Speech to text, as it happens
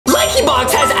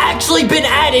LankyBox has actually been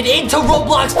added into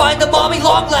Roblox Find the Mommy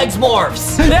Longlegs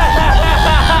morphs.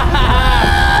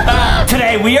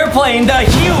 Today we are playing the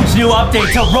huge new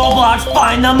update to Roblox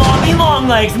Find the Mommy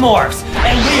Longlegs morphs.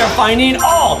 And we are finding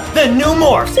all the new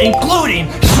morphs, including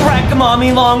Shrek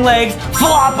Mommy Longlegs,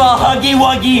 Floppa Huggy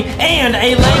Wuggy, and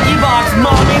a LankyBox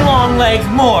Mommy Longlegs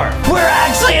morph. We're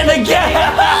actually in the game!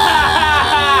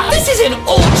 This is an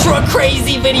ultra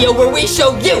crazy video where we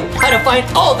show you how to find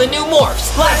all the new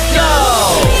morphs. Let's go!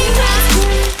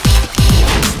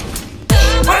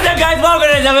 What's up, guys? Welcome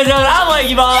to this episode. I'm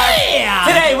LankyBox. Yeah!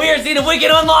 Today we are seeing if we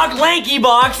can unlock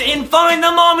LankyBox and find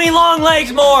the Mommy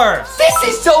Longlegs morphs. This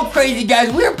is so crazy,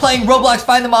 guys. We are playing Roblox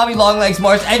Find the Mommy Longlegs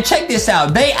morphs, and check this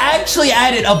out. They actually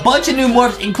added a bunch of new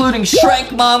morphs, including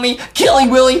Shrek Mommy, Killy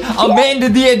Willy, Amanda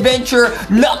the Adventurer,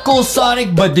 Knuckles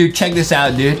Sonic. But dude, check this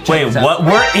out, dude. Wait, what?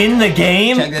 We're in the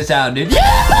game? Check this out, dude.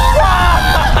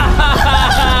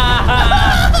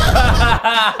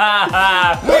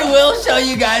 We will show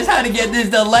you guys how to get this,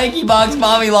 the LankyBox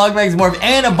Mommy Longlegs morph,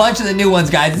 and a bunch of the new ones,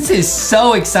 guys. This is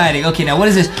so exciting. Okay, now what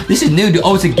is this? This is new, dude.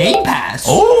 Oh, it's a game pass.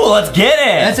 Oh, let's get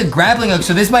it. That's a grappling hook,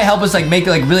 so this might help us like make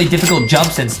like really difficult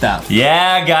jumps and stuff.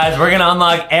 Yeah, guys, we're gonna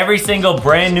unlock every single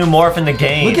brand new morph in the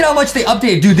game. Look at how much they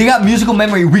updated, dude. They got musical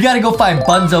memory. We gotta go find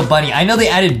Bunzo Bunny. I know they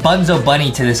added Bunzo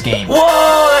Bunny to this game.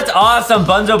 Whoa, that's awesome.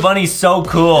 Bunzo Bunny's so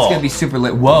cool. It's gonna be super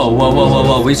lit. Whoa, whoa, whoa, whoa,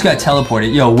 whoa. We just gotta teleport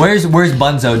it. Yo, where's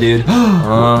Bunzo, dude?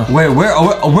 Where,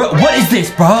 what is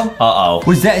this, bro? Uh-oh.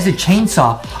 What's that? It's a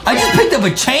chainsaw. I just picked up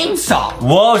a chainsaw.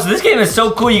 Whoa, so this game is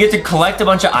so cool. You get to collect a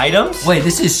bunch of items? Wait,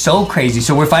 this is so crazy.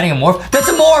 So we're fighting a morph? That's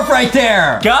a morph right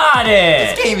there. Got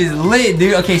it. This game is lit,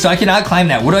 dude. Okay, so I cannot climb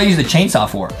that. What do I use the chainsaw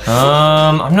for?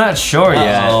 I'm not sure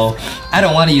yet. I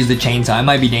don't want to use the chainsaw. It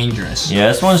might be dangerous. Yeah,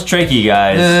 this one's tricky,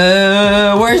 guys.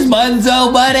 Where's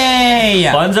Bunzo Bunny?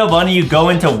 Bunzo Bunny, you go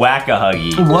into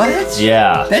Whack-A-Huggy. What?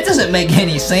 Yeah. That doesn't make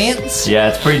any sense. Yeah,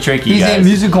 it's pretty tricky, He's guys. in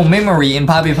musical memory in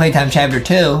Poppy Playtime Chapter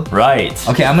 2. Right.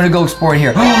 Okay, I'm gonna go explore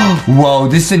here. Whoa,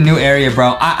 this is a new area,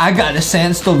 bro. I got a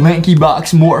sense the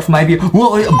LankyBox morph might be.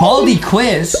 Whoa, a Baldy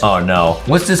quiz. Oh, no.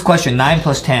 What's this question? 9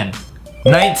 plus 10.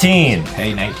 19.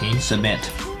 Hey, 19,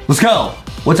 submit. Let's go.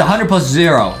 What's 100 plus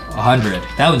 0? 100.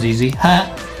 That was easy. Huh?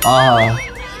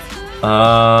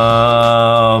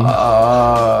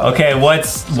 Okay,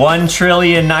 what's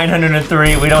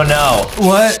 1,903,000,003? We don't know.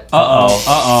 What?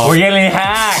 Uh-oh. We're getting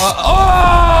hacked.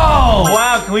 Oh!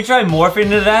 Wow, can we try morphing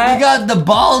into that? We got the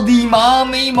Baldy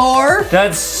Mommy morph.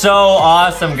 That's so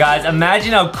awesome, guys.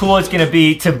 Imagine how cool it's gonna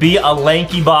be to be a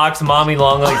LankyBox Mommy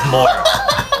Longlegs morph.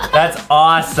 That's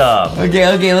awesome.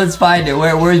 Okay, let's find it.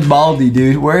 Where's Baldy,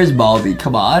 dude? Where's Baldy?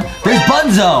 Come on. There's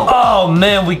Bunzo. Oh,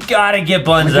 man, we gotta get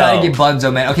Bunzo. We gotta get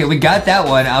Bunzo, man. Okay, we got that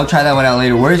one. I'll try that one out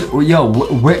later. Where?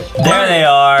 There they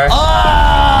are.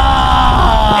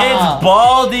 Oh! It's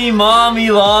Baldy Mommy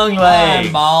Longlegs.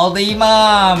 Baldy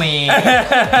Mommy.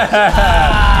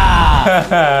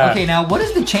 Okay, now what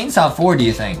is the chainsaw for, do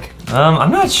you think?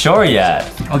 I'm not sure yet.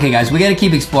 Okay, guys, we gotta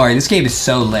keep exploring. This game is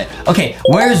so lit. Okay,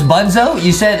 where's Bunzo?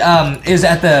 You said is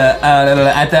at the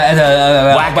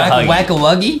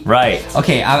Whack-A-Wuggy? Right.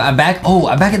 Okay, I'm back. Oh,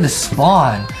 I'm back at the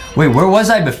spawn. Wait, where was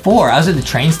I before? I was at the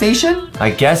train station? I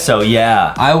guess so,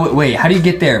 yeah. Wait, how do you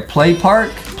get there? Play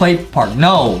park?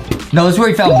 No, that's where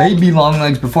we found baby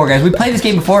Longlegs before, guys. We played this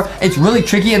game before. It's really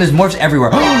tricky and there's morphs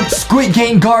everywhere. Squid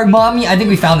Game Guard Mommy. I think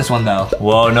we found this one though.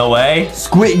 Whoa, no way.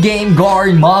 Squid Game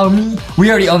Guard Mommy. We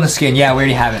already own the skin. Yeah, we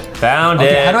already have it. Found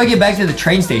it. How do I get back to the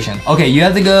train station? Okay, you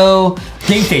have to go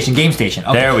game station.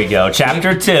 Okay. There we go.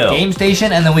 Chapter 2. Game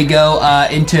station, and then we go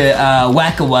into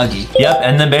Whack-A-Wuggy. Yep,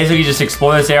 and then basically just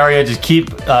explore this area. Just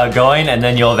keep going, and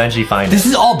then you'll eventually find it. This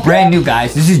is all brand new,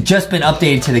 guys. This has just been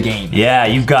updated to the game. Yeah,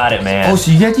 you got it, man. Oh,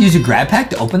 so you have to use a grab pack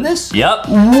to open this? Yep.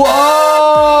 Whoa!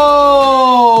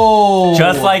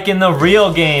 Just like in the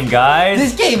real game, guys.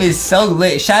 This game is so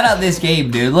lit. Shout out this game,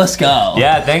 dude. Let's go.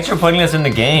 Yeah, thanks for putting us in the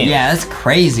game. Yeah, that's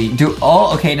crazy. Dude,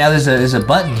 okay, now there's a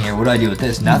button here. What do I do with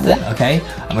this? Nothing? Okay.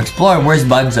 I'm exploring. Where's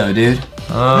Bunzo, dude?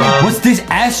 What's this,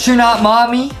 astronaut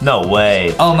mommy? No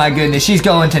way. Oh my goodness, she's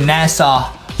going to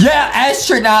NASA. Yeah,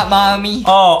 astronaut mommy.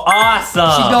 Oh,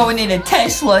 awesome. She's going in a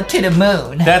Tesla to the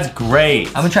moon. That's great.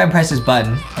 I'm gonna try and press this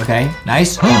button. Okay,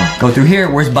 nice. Go through here.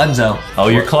 Where's Bunzo? Oh,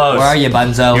 you're close. Where are you,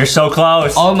 Bunzo? You're so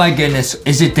close. Oh my goodness.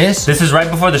 Is it this? This is right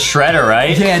before the shredder,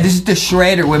 right? Yeah, this is the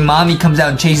shredder when mommy comes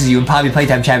out and chases you in Poppy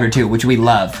Playtime Chapter 2, which we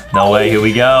love. No way, here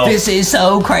we go. This is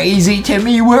so crazy to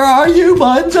me. Where are you,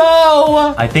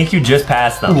 Bunzo? I think you just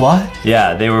passed them. What?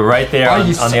 Yeah, they were right there on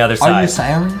the other side. Are you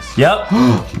serious? Yep.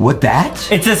 What that?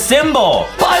 It's a symbol.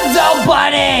 Bunzo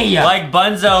Bunny! Like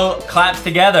Bunzo claps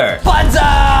together. Bunzo!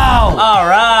 All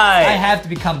right. I have to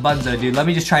become Bunzo, dude. Let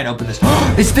me just try and open this.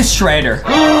 It's the shredder.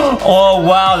 Oh,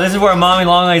 wow. This is where Mommy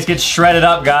Longlegs gets shredded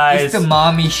up, guys. It's the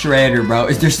mommy shredder, bro.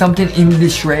 Is there something in the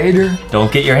shredder?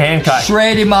 Don't get your hand caught.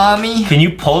 Shreddy mommy. Can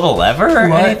you pull the lever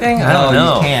or anything? I don't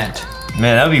know. You can't.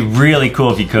 Man, that would be really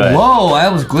cool if you could. Whoa, I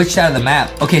almost glitched out of the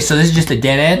map. Okay, so this is just a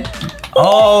dead end?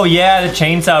 Oh, yeah, the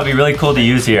chainsaw would be really cool to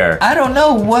use here. I don't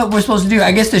know what we're supposed to do.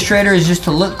 I guess the shredder is just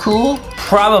to look cool?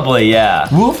 Probably, yeah.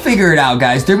 We'll figure it out,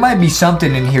 guys. There might be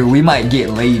something in here we might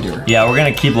get later. Yeah, we're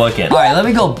gonna keep looking. All right, let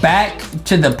me go back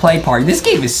to the play park. This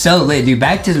game is so lit, dude.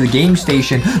 Back to the game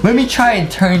station. Let me try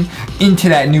and turn into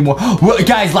that new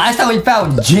guys, last time we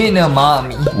found Jenna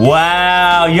Mommy.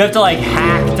 Wow, you have to like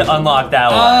hack to unlock that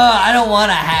one. I don't want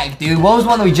to hack, dude. What was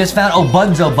one that we just found? Oh,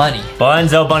 Bunzo Bunny.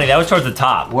 Bunzo Bunny, that was towards the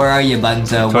top. Where are you,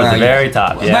 Bunzo? Towards the very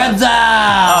top, yeah. Bunzo!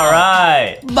 All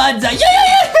right. Bunzo!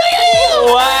 Yeah.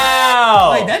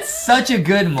 Wow! Wait, that's such a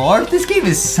good morph. This game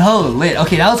is so lit.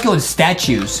 Okay, now let's go with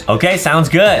statues. Okay, sounds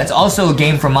good. That's also a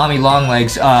game from Mommy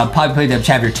Longlegs. Probably played up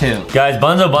chapter 2. Guys,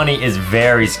 Bunzo Bunny is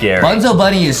very scary. Bunzo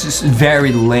Bunny is just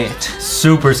very lit.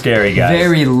 Super scary, guys.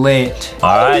 Very lit.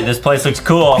 All right, this place looks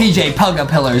cool. PJ Pugga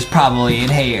Pillar is probably in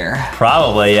here.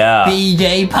 Probably, yeah.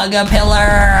 PJ Pugga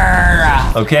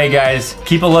Pillar. Okay, guys,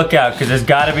 keep a lookout because there's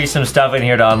got to be some stuff in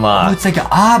here to Oh, unlock. it's like an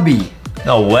obby.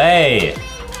 No way.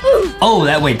 Oh,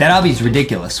 that obby's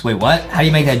ridiculous. Wait, what? How do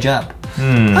you make that jump?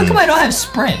 How come I don't have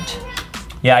sprint?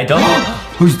 Yeah, I don't.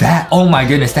 Who's that? Oh my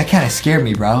goodness, that kind of scared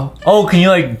me, bro. Oh, can you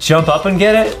like jump up and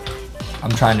get it? I'm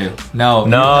trying to. No,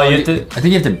 you have to. I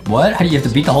think you have to. What? How do you have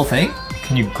to beat the whole thing?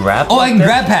 Can you grab? Oh, I can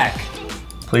grab pack.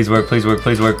 Please work, please work,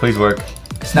 please work, please work.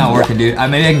 It's not working, dude.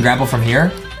 Maybe I can grapple from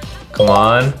here. Come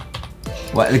on.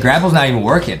 What? The grapple's not even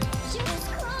working.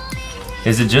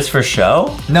 Is it just for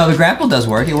show? No, the grapple does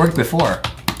work. It worked before.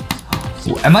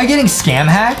 Am I getting scam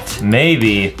hacked?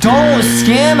 Maybe. Don't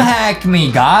scam hack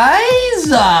me, guys.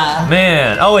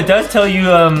 Man, oh, it does tell you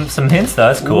some hints though.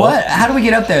 That's cool. What? How do we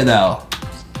get up there though?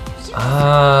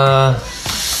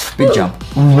 Big jump.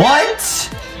 What?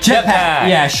 Jetpack.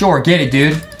 Yeah, sure. Get it,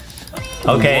 dude.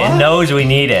 Okay, What? it knows we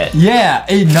need it. Yeah,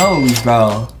 it knows,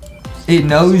 bro. It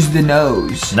knows the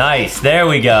nose. Nice, there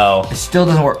we go. It still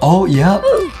doesn't work. Oh, yep.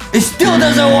 It still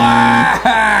doesn't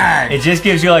work. It just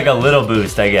gives you like a little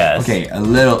boost, I guess. Okay, a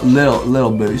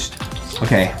little boost.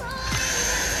 Okay.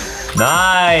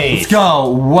 Nice. Let's go.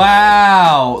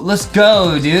 Wow. Let's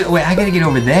go, dude. Wait, I gotta get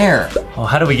over there. Oh,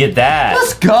 how do we get that?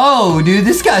 Let's go, dude.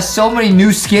 This got so many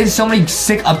new skins, so many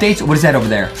sick updates. What is that over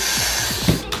there?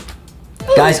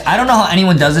 Guys, I don't know how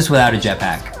anyone does this without a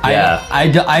jetpack. Yeah. I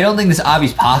don't think this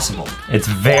obby's possible. It's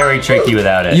very tricky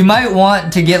without it. You might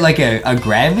want to get like a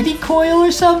gravity coil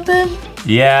or something.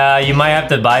 Yeah, you might have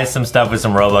to buy some stuff with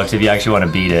some Robux if you actually want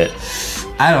to beat it.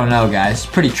 I don't know, guys.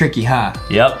 Pretty tricky, huh?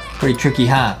 Yep. Pretty tricky,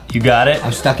 huh? You got it?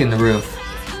 I'm stuck in the roof.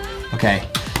 Okay.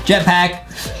 Jetpack.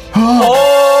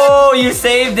 Oh, you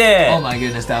saved it. Oh my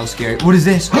goodness, that was scary. What is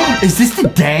this? Is this the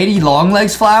Daddy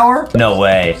Longlegs flower? No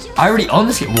way. I already own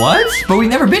this skin. What? But we've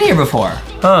never been here before.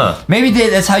 Huh. Maybe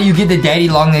that's how you get the Daddy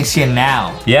Longlegs skin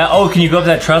now. Yeah, oh, can you go up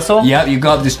that trestle? Yep, you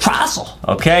go up this trestle.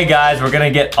 Okay, guys, we're gonna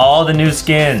get all the new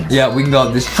skins. Yeah, we can go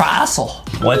up this trestle.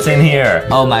 What's in here?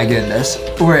 Oh my goodness.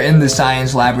 We're in the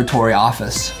science laboratory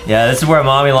office. Yeah, this is where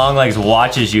Mommy Longlegs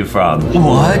watches you from.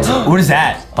 What? What is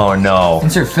that? Oh no.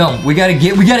 Insert film. We gotta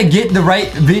get the right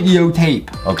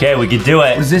videotape. Okay, we could do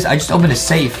it. What is this? I just opened a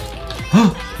safe.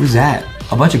 What is that?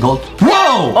 A bunch of gold.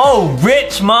 Whoa! Oh,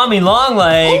 rich Mommy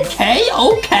Longlegs. Okay.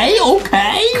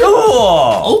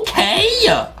 Cool. Okay.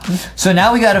 So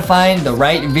now we gotta find the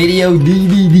right video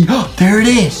DVD. There it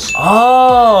is.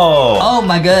 Oh. Oh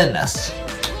my goodness.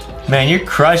 Man, you're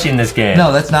crushing this game.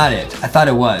 No, that's not it. I thought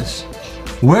it was.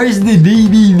 Where's the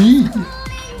DVD?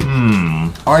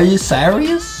 Are you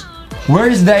serious?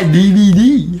 Where's that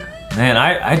DVD? Man,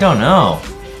 I don't know.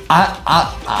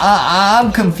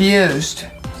 I'm confused.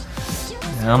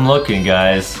 I'm looking,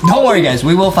 guys. Don't worry, guys.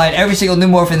 We will find every single new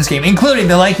morph in this game, including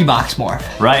the LankyBox morph.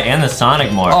 Right, and the Sonic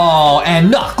morph. Oh, and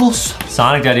Knuckles.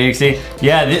 Sonic.exe.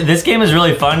 Yeah, this game is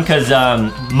really fun because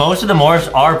most of the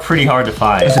morphs are pretty hard to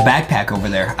find. There's a backpack over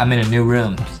there. I'm in a new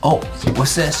room. Oh,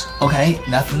 what's this? Okay,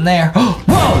 nothing there. Whoa!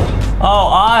 Oh,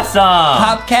 awesome!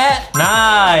 Popcat?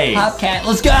 Nice! Popcat,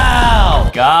 let's go!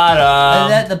 Got him! Is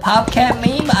that the Popcat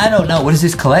meme? I don't know. What does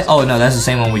this collect? Oh, no, that's the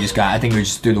same one we just got. I think we're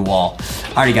just through the wall.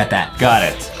 I already got that. Got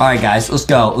it. All right, guys, let's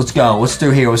go. Let's go. What's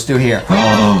through here? What's through here?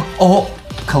 Oh,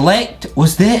 collect.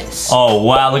 What's this? Oh,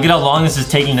 wow. Look at how long this is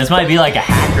taking. This might be like a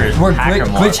hacker morph.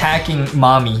 Glitch hacking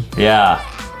mommy. Yeah.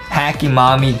 Hacking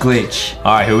mommy glitch.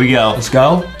 All right, here we go. Let's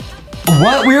go.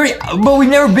 What? But we've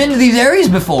never been to these areas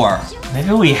before.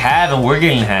 Maybe we have and we're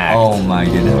getting hacked. Oh my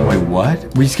goodness. Wait,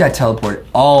 what? We just got teleported.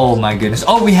 Oh my goodness.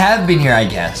 Oh, we have been here, I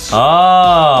guess.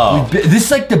 Oh. This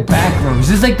is like the back rooms.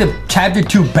 This is like the chapter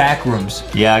 2 back rooms.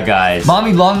 Yeah, guys.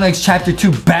 Mommy Longlegs chapter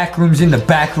 2 back rooms in the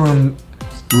back room.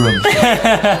 It's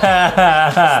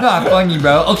not funny,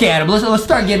 bro. Okay, Adam, let's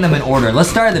start getting them in order. Let's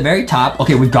start at the very top.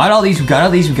 Okay, we got all these.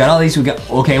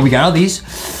 Okay, we got all these.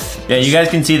 Yeah, you guys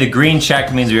can see the green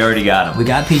check means we already got them. We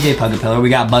got PJ Pugapillar. We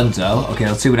got Bunzo. Okay,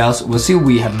 let's see what else. We'll see what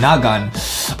we have not gotten.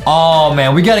 Oh,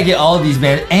 man, we got to get all of these,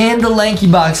 man. And the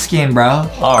LankyBox skin, bro.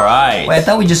 All right. Wait, I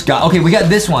thought we just got... Okay, we got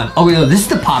this one. Oh, wait, no, this is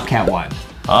the PopCat one.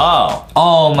 Oh.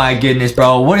 Oh, my goodness,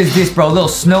 bro. What is this, bro? Little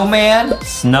snowman?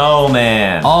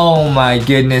 Snowman. Oh, my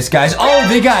goodness, guys. Oh,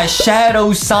 they got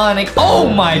Shadow Sonic. Oh,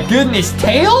 my goodness.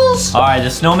 Tails? All right, the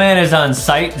snowman is on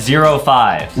site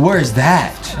 05. Where's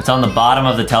that? It's on the bottom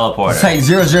of the teleporter. Site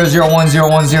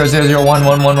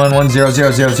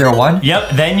 000101000111100001.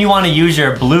 Yep, then you want to use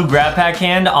your blue grab pack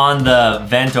hand on the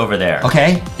vent over there.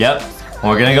 Okay. Yep.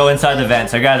 We're gonna go inside the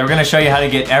vent. So guys, we're gonna show you how to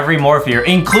get every morph here,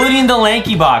 including the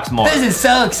LankyBox morph. This is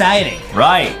so exciting.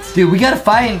 Right. Dude, we gotta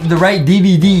find the right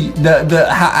DVD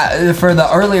for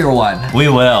the earlier one. We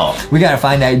will. We gotta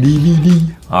find that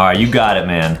DVD. All right, you got it,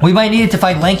 man. We might need it to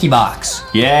find LankyBox.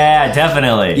 Yeah,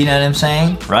 definitely. You know what I'm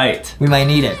saying? Right. We might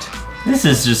need it. This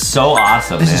is just so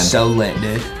awesome, This man. is so lit,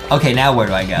 dude. Okay, now where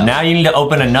do I go? Now you need to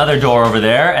open another door over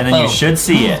there, and then you should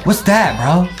see it. What's that,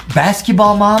 bro?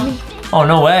 Basketball mommy? Oh,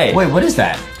 no way. Wait, what is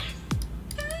that?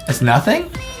 It's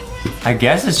nothing? I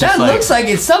guess it's just that looks like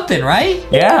it's something, right?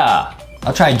 Yeah.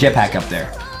 I'll try a jetpack up there.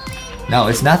 No,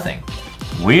 it's nothing.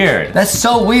 Weird. That's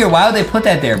so weird. Why would they put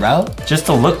that there, bro? Just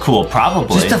to look cool,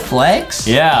 probably. Just to flex?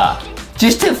 Yeah.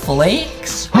 Just to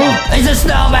flex? It's a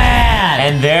snowman!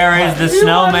 And there is the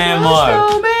snowman morph.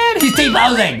 Snowman! He's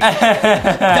T-posing!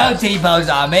 Don't T-pose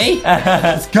on me!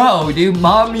 Let's go, dude.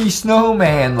 Mommy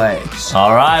snowman legs.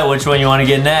 All right, which one you want to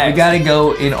get next? We gotta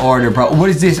go in order, bro. What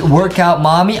is this? Workout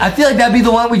mommy? I feel like that'd be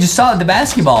the one we just saw at the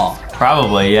basketball.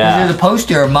 Probably, yeah. There's a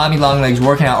poster of Mommy Longlegs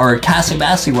working out, or Cassie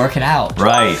Bassey working out.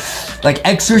 Right. Like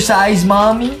exercise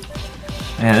mommy?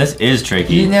 Man, this is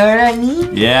tricky. You know what I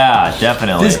mean? Yeah,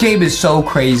 definitely. This game is so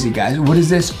crazy, guys. What is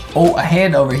this? Oh, a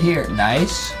hand over here.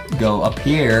 Nice. Go up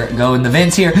here. Go in the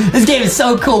vents here. This game is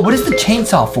so cool. What is the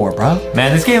chainsaw for, bro?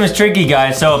 Man, this game is tricky,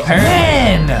 guys. So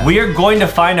apparently, we are going to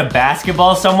find a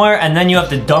basketball somewhere, and then you have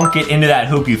to dunk it into that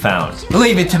hoop you found.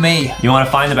 Leave it to me. You want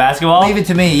to find the basketball? Leave it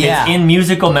to me, yeah. It's in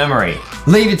musical memory.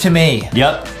 Leave it to me.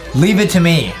 Yep. Leave it to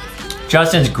me.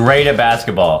 Justin's great at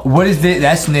basketball. What is this?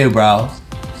 That's new, bro.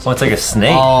 Oh, it's like a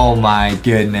snake. Oh my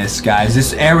goodness, guys.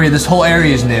 This whole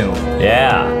area is new.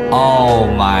 Yeah. Oh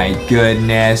my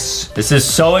goodness. This is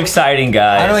so exciting,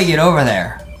 guys. How do I get over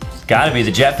there? Gotta be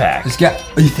the jetpack.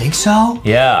 You think so?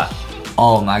 Yeah.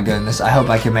 Oh my goodness. I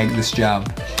hope I can make this jump.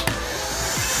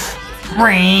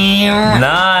 Nice.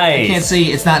 I can't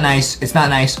see. It's not nice. It's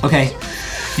not nice. Okay.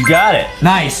 You got it.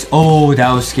 Nice. Oh,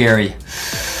 that was scary.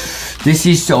 This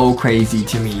is so crazy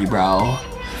to me, bro.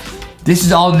 This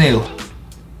is all new.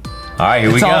 All right,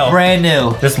 here we go. It's all brand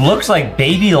new. This looks like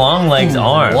baby Longlegs'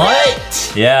 arm.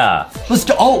 What? Yeah. Let's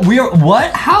do. Oh,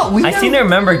 what? How? I seem to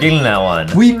remember getting that one.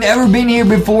 We've never been here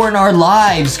before in our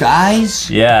lives, guys.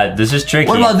 Yeah, this is tricky.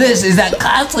 What about this? Is that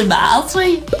Cassie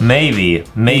Bassey? Maybe.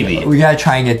 We gotta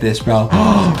try and get this, bro.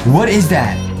 What is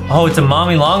that? Oh, it's a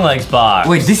Mommy Longlegs box.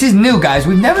 Wait, this is new, guys.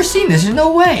 We've never seen this. There's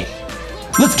no way.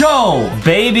 Let's go!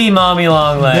 Baby Mommy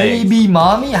Longlegs. Baby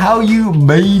mommy? How you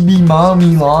baby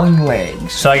mommy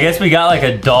Longlegs? So I guess we got like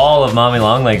a doll of Mommy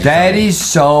Longlegs. That is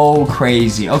so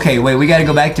crazy. Okay, wait, we gotta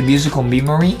go back to musical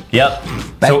memory? Yep.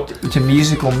 Back to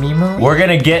musical memory? We're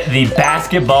gonna get the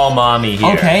basketball mommy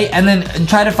here. Okay, and then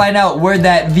try to find out where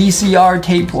that VCR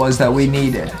tape was that we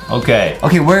needed. Okay.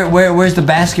 Okay, where's the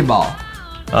basketball?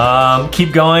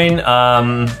 Keep going,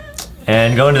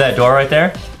 and go into that door right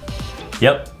there.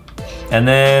 Yep. And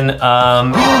then,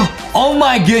 oh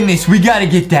my goodness, we gotta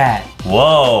get that.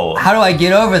 Whoa. How do I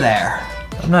get over there?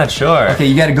 I'm not sure. Okay,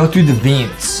 you gotta go through the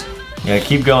vents. Yeah,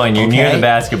 keep going. You're near the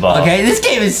basketball. Okay, this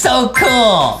game is so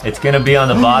cool. It's gonna be on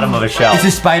the bottom of a shelf. It's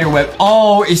a spider web.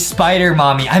 Oh, it's Spider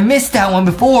Mommy. I missed that one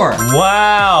before.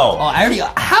 Wow. Oh, how do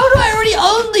I already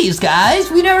own these,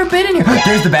 guys? We've never been in here.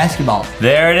 There's the basketball.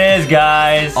 There it is,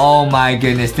 guys. Oh my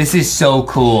goodness, this is so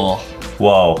cool.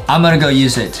 Whoa. I'm gonna go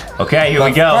use it. Okay, here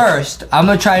we go. First, I'm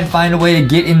gonna try and find a way to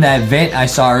get in that vent I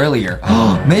saw earlier.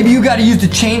 Maybe you gotta use the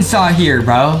chainsaw here,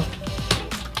 bro.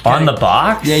 On the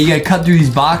box? Yeah, you gotta cut through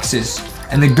these boxes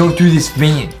and then go through this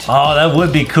vent. Oh, that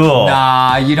would be cool.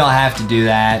 Nah, you don't have to do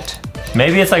that.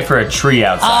 Maybe it's like for a tree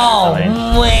outside or something.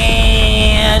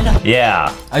 Man. man.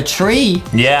 Yeah. A tree?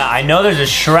 Yeah, I know there's a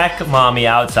Shrek mommy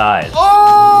outside.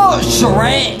 Oh,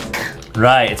 Shrek.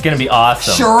 Right, it's gonna be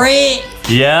awesome. Shrek.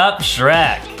 Yep,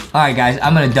 Shrek. All right, guys,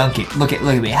 I'm gonna dunk it. Look at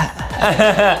me.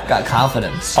 Got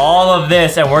confidence. All of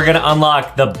this, and we're gonna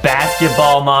unlock the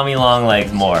basketball mommy long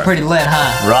legs more. Pretty lit,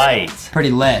 huh? Right.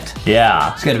 Pretty lit.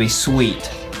 Yeah. It's gonna be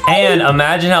sweet. And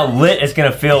imagine how lit it's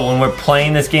gonna feel when we're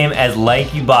playing this game as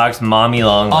LankyBox mommy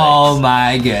long legs. Oh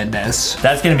my goodness.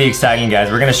 That's gonna be exciting,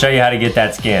 guys. We're gonna show you how to get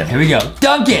that skin. Here we go.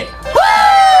 Dunk it.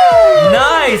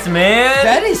 Nice, man.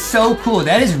 That is so cool.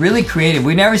 That is really creative.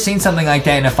 We've never seen something like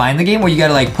that in a Find the Game where you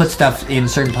gotta like put stuff in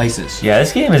certain places. Yeah,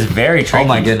 this game is very tricky. Oh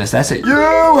my goodness, that's a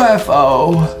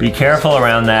UFO. Be careful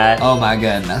around that. Oh my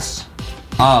goodness.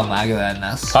 Oh my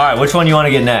goodness. All right, which one you want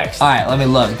to get next? All right, let me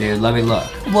look, dude. Let me look.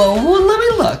 Well, let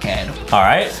me look at them. All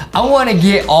right. I want to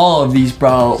get all of these,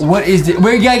 bro. What is it?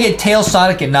 We gotta get Tails,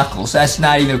 Sonic, and Knuckles. That's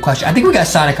not even a question. I think we got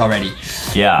Sonic already.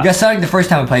 Yeah. We got Sonic the first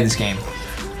time we played this game.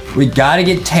 We gotta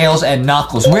get Tails and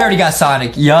Knuckles. We already got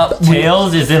Sonic. Yup.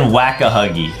 Tails is in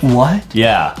Whack-A-Huggy. What?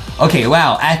 Yeah. Okay,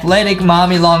 wow. Athletic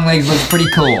mommy long legs looks pretty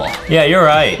cool. Yeah, you're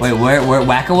right. Wait, where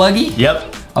Whack-A-Wuggy?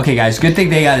 Yep. Okay, guys, good thing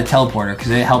they got a teleporter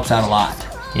because it helps out a lot.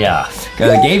 Yeah.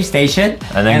 Go to the game station.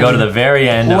 And then go to the very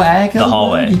end of the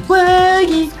hallway.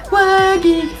 Waggy.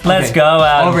 Let's Okay. go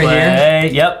out Over and play.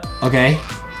 here. Yep. Okay.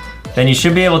 Then you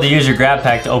should be able to use your grab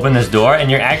pack to open this door,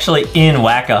 and you're actually in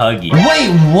Whack-A-Huggy. Wait,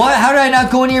 what? How did I not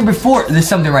go in here before? There's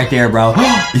something right there, bro.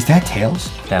 Is that Tails?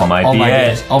 That might be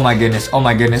goodness. it. Oh my goodness. Oh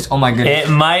my goodness. Oh my goodness. It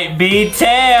might be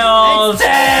Tails. It's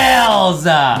Tails!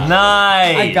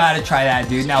 Nice. I gotta try that,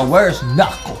 dude. Now, where's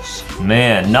Knuckles?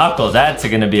 Man, Knuckles, that's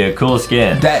gonna be a cool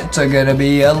skin. That's gonna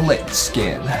be a lit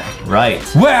skin. Right.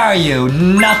 Where are you,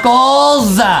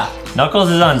 Knuckles? Knuckles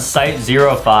is on Site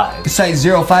 05. Site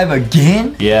 05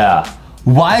 again? Yeah.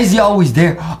 Why is he always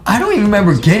there? I don't even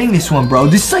remember getting this one, bro.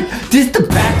 This is the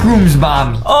Backrooms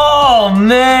mommy. Oh,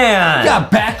 man. You got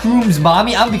Backrooms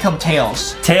mommy? I'm become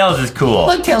Tails. Tails is cool.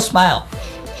 Look, Tails smile.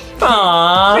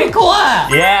 Aww. Pretty cool, huh?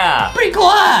 Yeah. Pretty cool,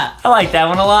 huh? I like that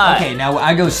one a lot. Okay, now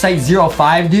I go Site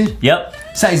 05, dude. Yep.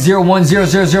 Site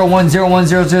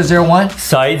 010001010001.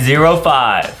 Site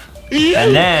 05.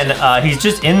 And then he's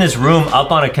just in this room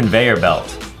up on a conveyor belt.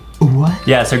 What?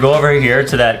 Yeah, so go over here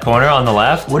to that corner on the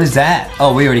left. What is that?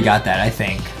 Oh, we already got that, I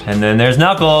think. And then there's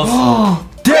Knuckles. Oh,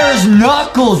 there's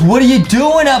Knuckles. What are you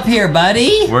doing up here,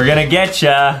 buddy? We're gonna get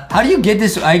ya. How do you get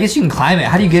this? I guess you can climb it.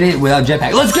 How do you get it without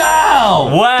jetpack? Let's go!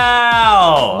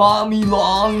 Wow! Mommy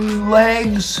long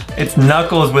legs. It's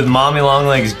Knuckles with Mommy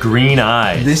Longlegs green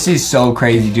eyes. This is so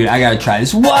crazy, dude. I gotta try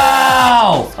this.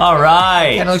 Wow! All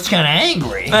right. Kinda looks kinda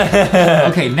angry.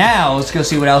 Okay, now let's go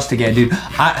see what else to get, dude.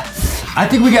 I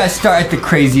think we gotta start at the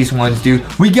craziest ones, dude.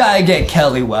 We gotta get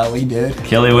Kelly Welly, dude.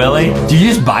 Killy Willy? Do you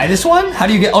just buy this one? How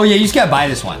do you get? Oh yeah, you just gotta buy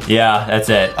this one. Yeah, that's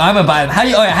it. I'm gonna buy them. How do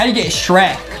you get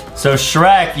Shrek? So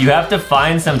Shrek, you have to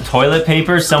find some toilet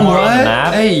paper somewhere on the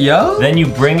map. Hey, yo. Then you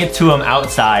bring it to him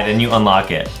outside and you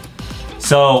unlock it.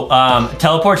 So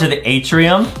teleport to the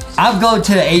atrium. I'm going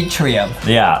to the atrium.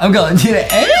 Yeah. I'm going to the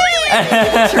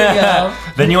atrium.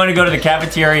 Then you want to go to the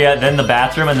cafeteria, then the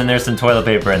bathroom, and then there's some toilet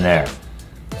paper in there.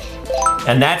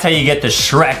 And that's how you get the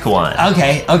Shrek one.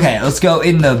 Okay, let's go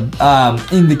in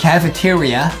the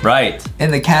cafeteria. Right. In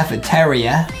the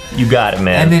cafeteria. You got it,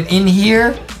 man. And then in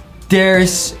here,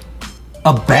 there's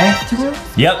a bathroom?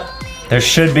 Yep, there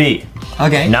should be.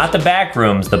 Okay. Not the back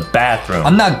rooms, the bathroom.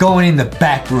 I'm not going in the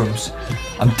back rooms.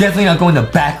 I'm definitely not going to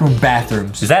backroom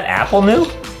bathrooms. Is that apple new?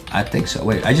 I think so.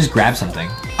 Wait, I just grabbed something.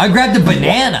 I grabbed a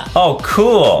banana. Oh,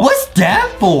 cool. What's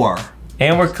that for?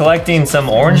 And we're collecting some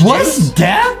orange What's juice?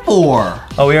 that for?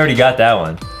 Oh, we already got that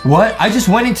one. What? I just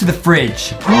went into the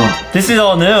fridge. This is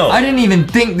all new. I didn't even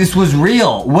think this was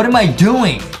real. What am I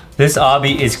doing? This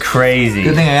obby is crazy.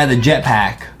 Good thing I had the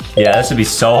jetpack. Yeah, this would be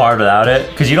so hard without it.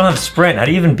 Because you don't have sprint. How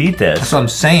do you even beat this? That's what I'm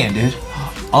saying, dude.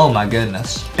 Oh my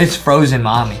goodness. It's Frozen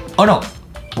Mommy. Oh no.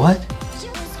 What?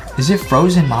 Is it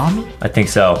Frozen Mommy? I think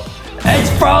so.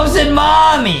 It's Frozen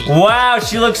Mommy! Wow,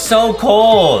 she looks so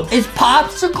cold. It's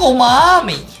Popsicle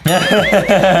Mommy!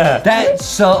 That's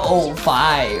so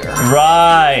fire.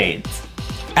 Right.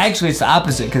 Actually, it's the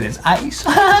opposite because it's ice.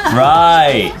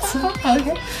 Right.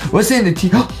 Okay. What's in the tea?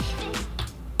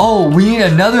 Oh, we need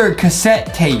another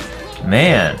cassette tape.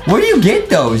 Man, Where do you get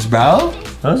those, bro?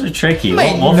 those are tricky.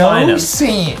 Make We'll find no them.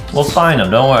 sense. We'll find them,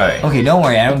 don't worry. Okay, don't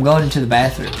worry. I'm going into the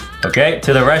bathroom. Okay,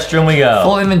 to the restroom we go.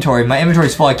 Full inventory. My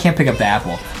inventory's full. I can't pick up the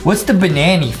apple. What's the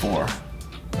banana for?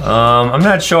 I'm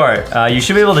not sure. You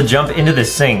should be able to jump into the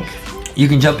sink. You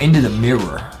can jump into the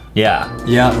mirror. Yeah.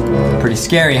 Yep. Pretty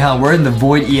scary, huh? We're in the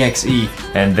Void EXE.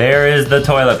 And there is the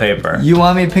toilet paper. You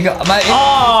want me to pick up my...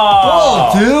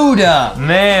 Oh! Oh, dude!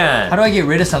 Man. How do I get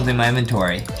rid of something in my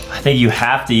inventory? I think you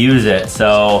have to use it,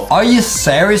 so... Are you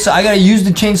serious? I gotta use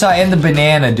the chainsaw and the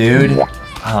banana, dude.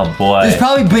 Oh, boy. It's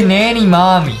probably Banana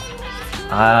Mommy.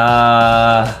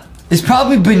 It's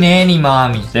probably Banana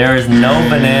Mommy. There is no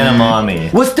Banana Mommy.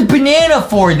 What's the banana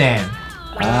for, then?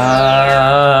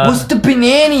 What's the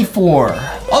banana for?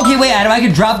 Okay, wait, Adam, I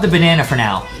can drop the banana for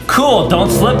now. Cool,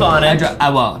 don't slip on it. I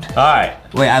won't. Alright.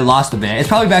 Wait, I lost the banana. It's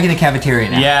probably back in the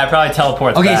cafeteria now. Yeah, it probably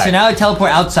teleports Okay, back. so now I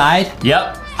teleport outside?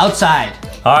 Yep. Outside.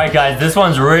 Alright, guys, this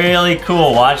one's really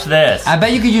cool. Watch this. I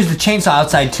bet you could use the chainsaw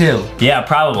outside, too. Yeah,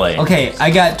 probably. Okay,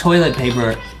 I got toilet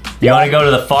paper. You want to go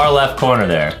to the far left corner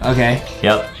there. Okay.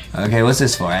 Yep. Okay, what's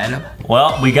this for, Adam?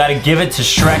 Well, we gotta give it to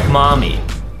Shrek Mommy.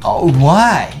 Oh,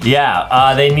 why?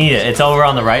 Yeah, they need it. It's over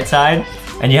on the right side,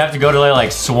 and you have to go to their,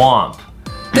 like, swamp.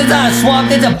 That's not a swamp,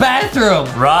 that's a bathroom.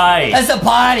 Right. That's a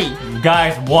potty.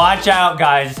 Guys, watch out,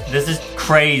 guys. This is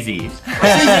crazy.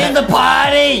 She's in the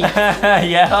potty.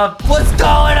 Yep. What's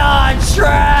going on,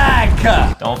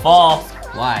 Shrek? Don't fall.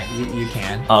 Why? You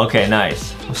can. Okay,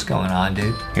 nice. What's going on,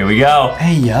 dude? Here we go.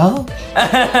 Hey, yo.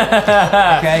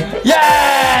 Okay.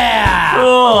 Yeah!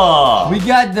 Cool. We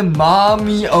got the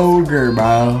mommy ogre,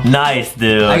 bro. Nice,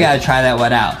 dude. I gotta try that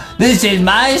one out. This is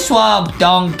my swamp,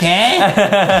 donkey. You know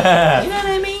what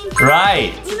I mean?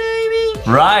 Right. You know what I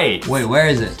mean? Right. Wait, where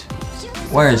is it?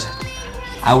 Where is it?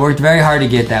 I worked very hard to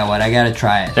get that one. I gotta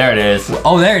try it. There it is.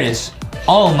 Oh, there it is.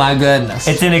 Oh my goodness.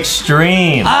 It's an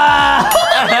extreme. Ah!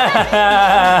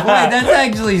 Wait, that's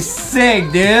actually sick,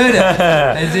 dude.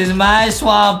 This is my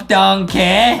swamp donkey.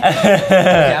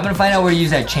 Okay, I'm gonna find out where to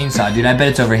use that chainsaw, dude. I bet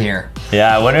it's over here.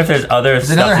 Yeah, I wonder if there's other There's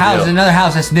stuff another to house. do. There's another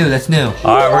house. That's new. That's new.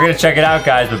 All right, we're gonna check it out,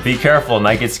 guys, but be careful. It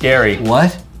might get scary.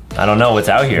 What? I don't know what's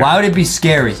out here. Why would it be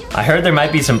scary? I heard there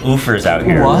might be some oofers out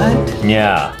here. What?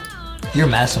 Yeah. You're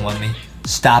messing with me.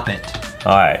 Stop it.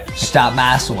 All right. Stop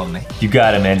messing with me. You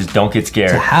got it, man. Just don't get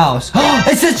scared. The house.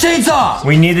 It's a chainsaw!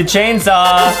 We need the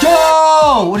chainsaw. Let's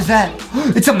go! What is that?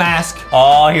 It's a mask.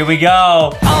 Oh, here we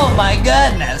go. Oh my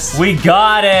goodness. We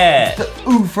got it. The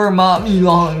oofer mommy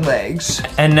long legs.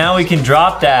 And now we can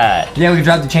drop that. Yeah, we can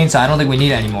drop the chainsaw. I don't think we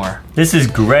need it anymore. This is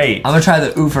great. I'm gonna try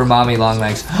the oofer mommy long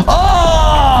legs.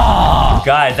 Oh!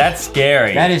 Guys, that's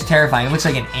scary. That is terrifying. It looks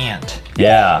like an ant.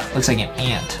 Yeah. Looks like an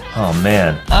ant. Oh,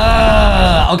 man.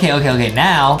 Okay.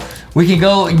 Now, we can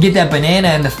go and get that banana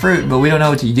and the fruit, but we don't know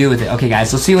what to do with it. Okay,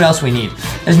 guys, let's see what else we need.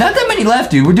 There's not that many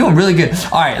left, dude. We're doing really good.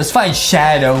 All right, let's find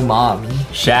Shadow Mommy.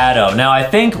 Shadow. Now, I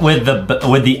think with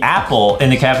the apple in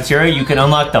the cafeteria, you can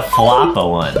unlock the Floppa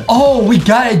one. Oh, we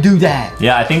gotta do that.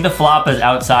 Yeah, I think the Floppa's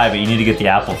outside, but you need to get the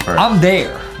apple first. I'm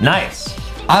there. Nice.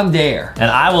 I'm there.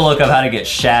 And I will look up how to get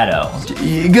Shadow.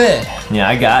 Good. Yeah,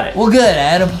 I got it. Well, good,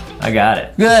 Adam. I got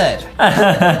it. Good. Do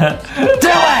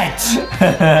it!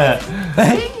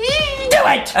 Do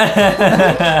it!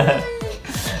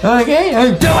 Okay,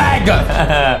 do it!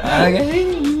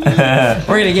 Okay.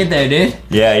 We're gonna get there, dude.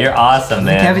 Yeah, you're awesome,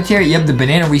 man. The cafeteria, yep, the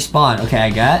banana respawn. Okay,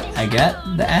 I got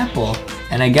the apple,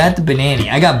 and I got the banana.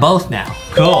 I got both now.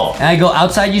 Cool. And I go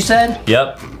outside, you said?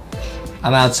 Yep.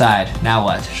 I'm outside. Now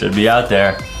what? Should be out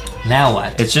there. Now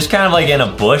what? It's just kind of like in a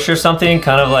bush or something.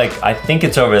 Kind of like, I think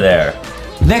it's over there.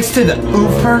 Next to the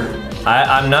oofer?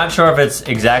 I'm not sure if it's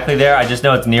exactly there. I just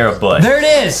know it's near a bush. There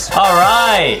it is! All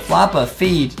right. Floppa,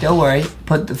 feed. Don't worry.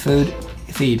 Put the food,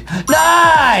 feed.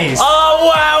 Nice! Oh,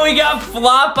 wow, we got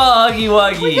Floppa Huggy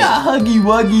Wuggy. We got Huggy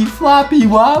Wuggy, Floppy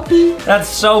Woppy. That's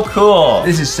so cool.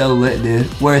 This is so lit, dude.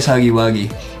 Where's Huggy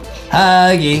Wuggy?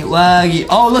 Huggy Wuggy.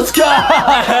 Oh, let's go! That's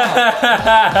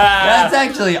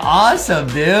actually awesome,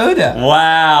 dude.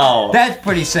 Wow. That's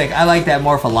pretty sick. I like that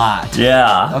morph a lot.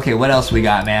 Yeah. Okay, what else we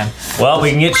got, man? Well,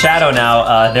 we can get Shadow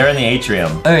now. They're in the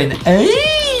atrium. Oh, in the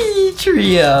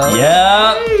atrium.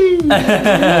 Yep.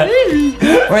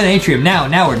 We're in the atrium. Now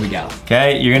where do we go?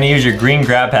 Okay, you're gonna use your green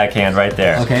grab pack hand right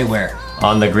there. Okay, where?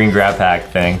 On the green grab pack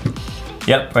thing.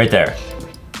 Yep, right there.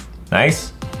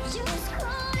 Nice.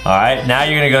 All right, now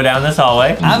you're gonna go down this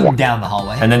hallway. I'm down the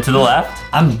hallway. And then to the left.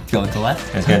 I'm going to the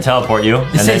left. It's gonna teleport you.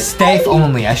 It says safe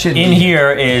only. I shouldn't In be.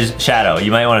 here is Shadow.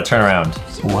 You might want to turn around.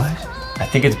 What? I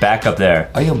think it's back up there.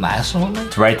 Are you messing with me?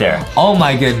 It's right there. Oh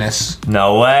my goodness.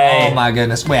 No way. Oh my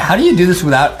goodness. Wait, how do you do this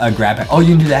without a grab pack? Oh,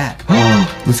 you can do that.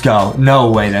 Let's go. No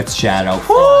way, that's Shadow.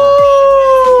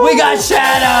 Woo! We got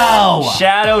Shadow.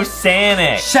 Shadow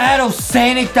Sanic. Shadow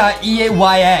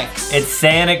Sanic.EAYX. It's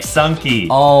Sanic Sunky.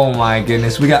 Oh my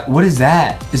goodness. We got, what is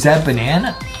that? Is that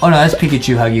banana? Oh no, that's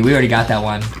Pikachu Huggy. We already got that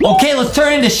one. Okay, let's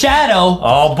turn into Shadow.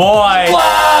 Oh boy.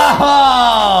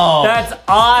 Whoa! That's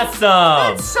awesome.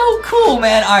 That's so cool,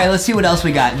 man. All right, let's see what else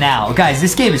we got now. Guys,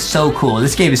 this game is so cool.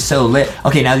 This game is so lit.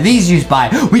 Okay, now these used by,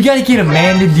 we gotta get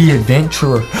Amanda the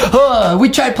Adventurer. We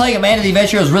tried playing Amanda the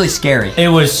Adventurer. It was really scary. It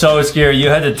was so scary. You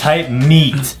had to type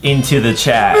meat into the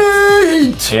chat.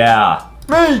 Meat! Yeah.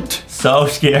 Meat! So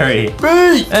scary.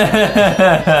 Meat!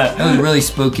 It was really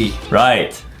spooky.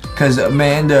 Right. Because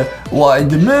Amanda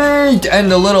wanted the meat and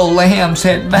the little lamb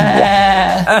said, bah.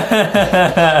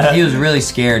 He was really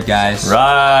scared, guys.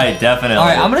 Right, definitely. All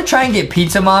right, I'm going to try and get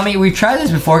Pizza Mommy. We've tried this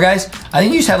before, guys. I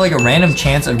think you just have like a random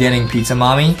chance of getting Pizza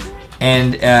Mommy.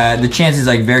 And the chance is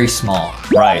like very small.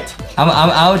 Right.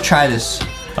 I'll try this.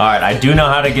 All right, I do know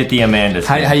how to get the Amanda's.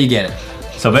 How do you get it?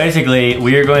 So basically,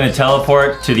 we are going to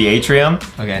teleport to the atrium.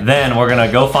 Okay. Then we're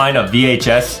gonna go find a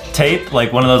VHS tape,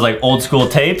 like one of those like old school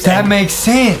tapes. That makes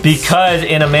sense. Because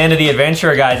in Amanda the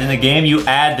Adventurer, guys, in the game, you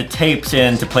add the tapes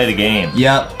in to play the game.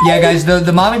 Yep. Yeah, guys,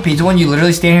 the Mommy Pizza one, you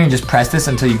literally stand here and just press this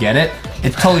until you get it.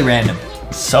 It's totally random.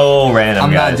 So random,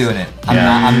 I'm guys. not doing it.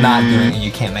 I'm not doing it.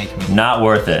 You can't make me. Not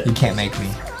worth it. You can't make me.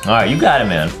 All right, you got it,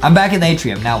 man. I'm back in the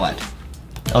atrium. Now what?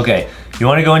 Okay, you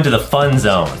want to go into the fun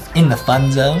zone. In the fun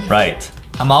zone? Right.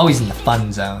 I'm always in the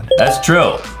fun zone. That's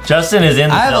true. Justin is in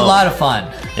the zone. I have a lot of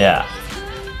fun. Yeah.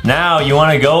 Now you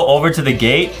want to go over to the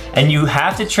gate and you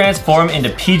have to transform into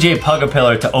PJ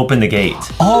Pugapillar to open the gate.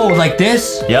 Oh, like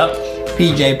this? Yep.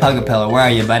 PJ Pugapillar, where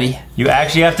are you, buddy? You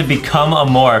actually have to become a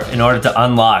morph in order to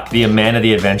unlock the Amanda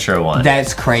the Adventurer one.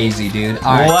 That's crazy, dude.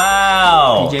 All right.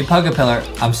 Wow. PJ Pugapillar.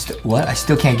 What? I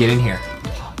still can't get in here.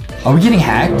 Are we getting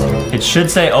hacked? It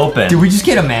should say open. Did we just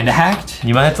get Amanda hacked?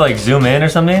 You might have to like zoom in or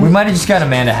something. We might have just got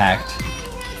Amanda hacked.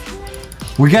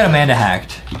 We got Amanda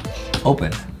hacked.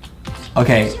 Open.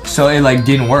 Okay, so it like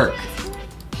didn't work.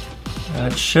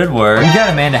 It should work. We got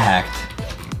Amanda hacked.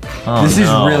 Oh, this is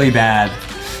really bad.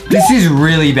 This is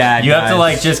really bad, You guys. have to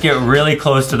like just get really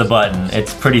close to the button.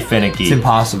 It's pretty finicky. It's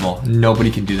impossible.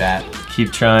 Nobody can do that.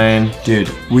 Keep trying.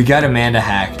 Dude, we got Amanda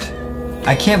hacked.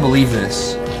 I can't believe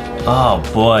this. Oh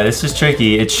boy, this is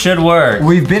tricky. It should work.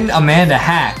 We've been Amanda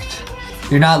hacked.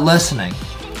 You're not listening.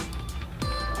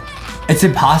 It's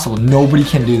impossible. Nobody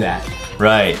can do that.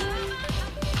 Right.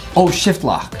 Oh, shift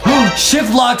lock.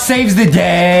 Shift lock saves the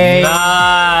day.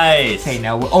 Nice. Okay,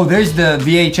 now, oh, there's the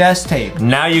VHS tape.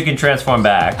 Now you can transform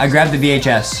back. I grabbed the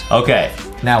VHS. Okay.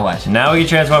 Now what? Now we can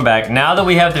transform back. Now that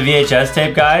we have the VHS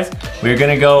tape, guys, we're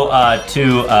gonna go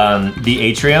to the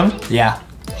atrium. Yeah.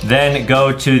 Then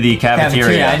go to the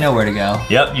cafeteria. I know where to go.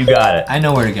 Yep, you got it. I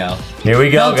know where to go. Here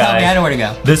we go, Don't tell me, I guys. know where to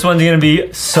go. This one's gonna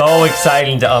be so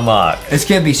exciting to unlock. It's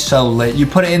gonna be so lit. You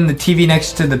put it in the TV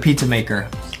next to the pizza maker.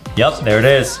 Yep, there it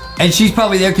is. And she's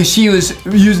probably there because she was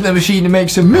using the machine to make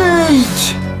some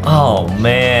meat. Oh,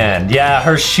 man. Yeah,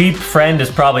 her sheep friend is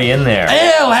probably in there.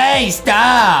 Ew, hey,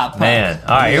 stop. Man.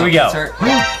 All right, here we go.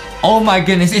 Oh my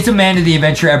goodness, it's Amanda the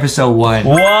Adventurer episode 1.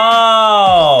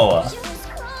 Whoa!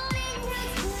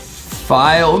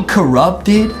 File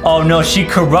corrupted? Oh no, she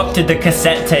corrupted the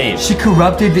cassette tape. She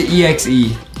corrupted the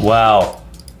EXE. Wow.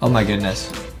 Oh my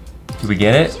goodness. Did we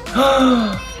get it?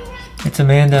 It's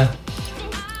Amanda.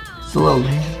 It's a little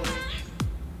man.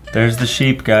 There's the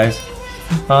sheep, guys.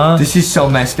 Huh? This is so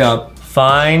messed up.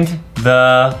 Find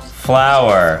the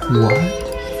flower.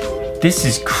 What? This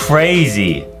is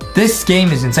crazy. This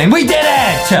game is insane. We did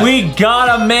it! We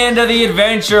got Amanda the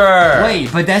Adventurer. Wait,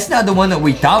 but that's not the one that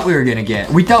we thought we were gonna get.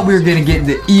 We thought we were gonna get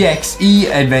the EXE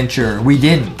adventure. We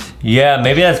didn't. Yeah,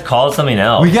 maybe that's called something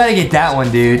else. We gotta get that one,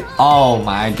 dude. Oh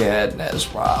my goodness,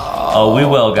 bro. Oh, we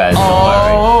will, guys. Don't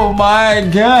worry. Oh my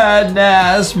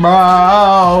goodness,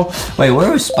 bro. Wait,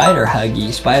 where was Spider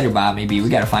Huggy? Spider Bob, maybe. We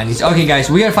gotta find these. Okay,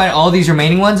 guys, we gotta find all these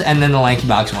remaining ones and then the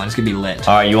LankyBox one. It's gonna be lit.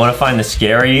 All right, you want to find the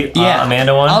scary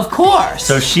Amanda one? Of course.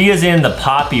 So she is in the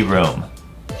poppy room.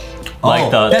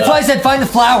 That's why I said find the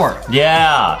flower.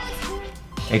 Yeah,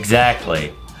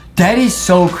 exactly. That is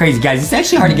so crazy, guys. It's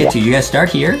actually hard to get to. You gotta start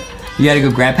here. You gotta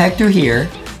go grab pack through here.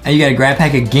 And you gotta grab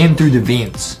pack again through the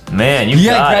vents. Man, you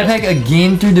gotta got grab it. pack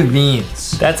again through the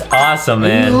vents. That's awesome,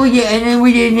 man. Oh yeah, and then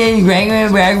we did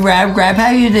grab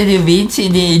pack through the vents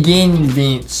and then again the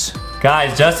vents.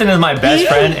 Guys, Justin is my best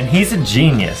friend and he's a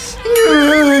genius.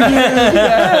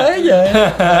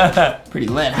 Pretty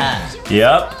lit, huh?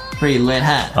 Yep. Pretty lit,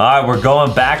 huh? All right, we're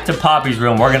going back to Poppy's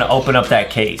room. We're gonna open up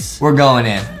that case. We're going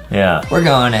in. Yeah. We're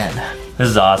going in. This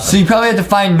is awesome. So you probably have to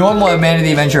find normal Amanda the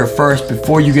Adventurer first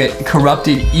before you get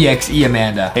corrupted EXE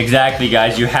Amanda. Exactly,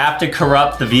 guys. You have to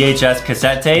corrupt the VHS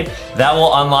cassette tape. That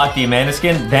will unlock the Amanda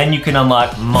skin. Then you can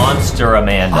unlock Monster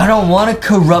Amanda. I don't want to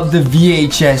corrupt the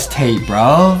VHS tape,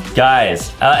 bro.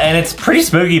 Guys, and it's pretty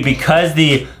spooky because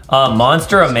the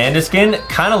Monster Amanda skin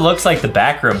kind of looks like the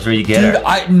back rooms where you get her.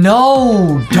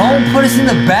 No, don't put us in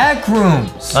the back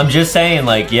rooms. I'm just saying,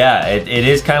 like, yeah, it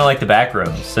is kind of like the back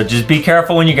rooms. So just be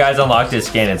careful when you guys unlock this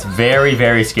skin. It's very,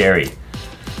 very scary.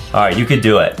 All right, you could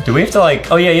do it. Do we have to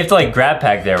like, oh yeah, you have to like grab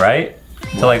pack there, right?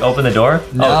 To like open the door?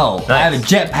 No, oh, nice. I have a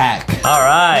jetpack. All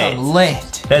right. I'm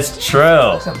lit. That's true.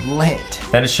 I'm lit.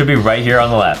 Then it should be right here on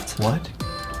the left. What?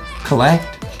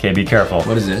 Collect? Okay, be careful.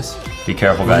 What is this? Be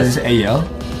careful, guys. What is this? Ayo?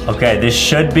 Okay, this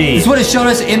should be. This is what it showed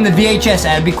us in the VHS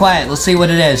ad. Be quiet. Let's see what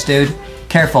it is, dude.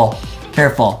 Careful.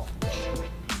 Careful.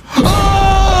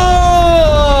 Oh!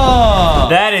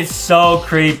 That is so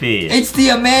creepy. It's the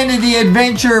Amanda the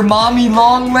Adventurer Mommy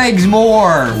Long Legs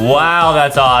Morph. Wow,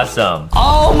 that's awesome.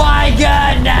 Oh my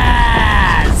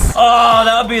goodness! Oh,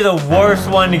 that would be the worst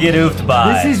one to get oofed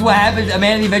by. This is what happens.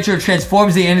 Amanda the Adventurer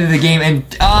transforms at the end of the game and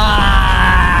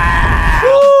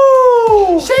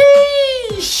Sheesh!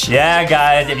 Yeah,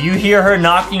 guys, if you hear her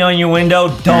knocking on your window,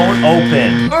 don't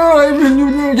open.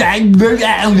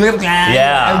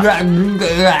 Yeah.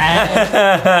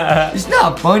 It's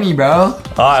not funny, bro. All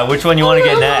right, which one you want to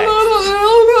get next?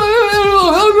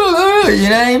 You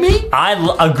know what I mean? I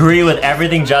agree with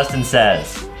everything Justin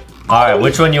says. All right,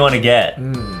 which one you want to get?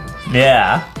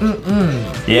 Yeah.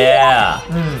 Yeah.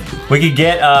 We could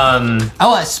get, I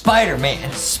want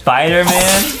Spider-Man.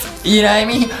 Spider-Man? You know what I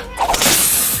mean?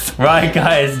 Right,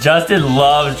 guys, Justin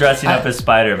loves dressing up as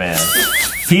Spider-Man.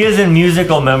 He is in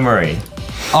musical memory.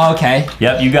 Oh, okay.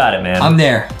 Yep, you got it, man. I'm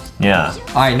there. Yeah.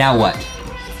 All right, now what?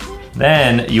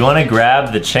 Then you want to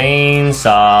grab the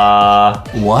chainsaw.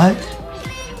 What?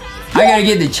 I gotta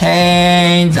get the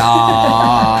chainsaw.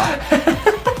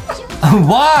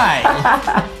 Why?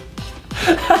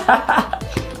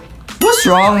 What's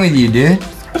wrong with you, dude?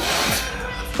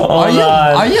 Are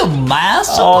you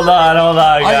messing? Hold on,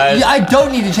 guys. I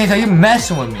don't need to change. Are you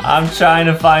messing with me? I'm trying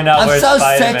to find out where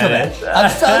Spider-Man is. I'm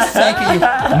so sick of you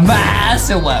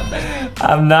messing with me.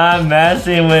 I'm not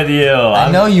messing with you.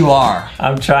 I know you are.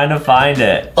 I'm trying to find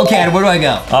it. Okay, Adam, where do I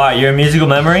go? All right, you're in musical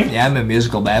memory? Yeah, I'm in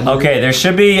musical memory. Okay, there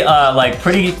should be like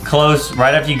pretty close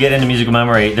right after you get into musical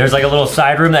memory. There's like a little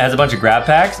side room that has a bunch of grab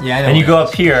packs. Yeah, I know. And you go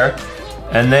up here,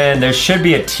 and then there should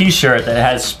be a t-shirt that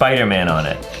has Spider-Man on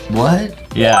it. What?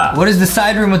 Yeah. What does the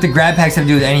side room with the grab packs have to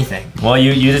do with anything? Well,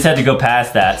 you just had to go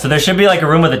past that. So there should be like a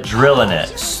room with a drill in it.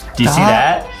 Do you see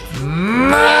that?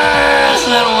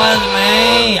 Messing with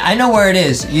me. I know where it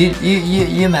is.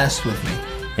 You messed with me.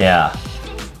 Yeah.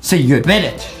 So you admit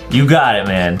it. You got it,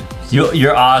 man.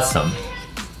 You're awesome.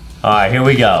 All right, here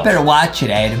we go. You better watch it,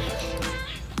 Adam.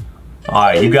 All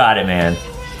right, you got it, man.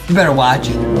 You better watch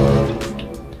it.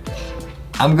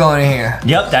 I'm going in here.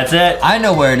 Yep, that's it. I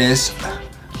know where it is.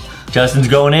 Justin's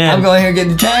going in. I'm going here to get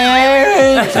the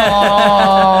chainsaw.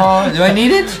 Do I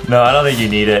need it? No, I don't think you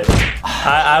need it.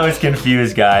 I was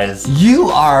confused, guys. You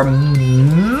are...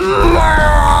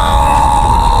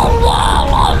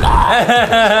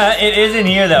 It isn't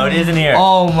here, though. It isn't here.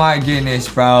 Oh, my goodness,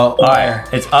 bro. All right,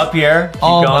 it's up here. Keep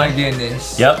going. My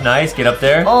goodness. Yep, nice. Get up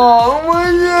there. Oh,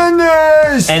 my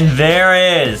goodness. And there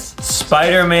is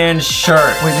Spider-Man's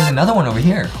shirt. Wait, there's another one over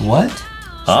here. What?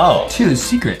 Oh. Two,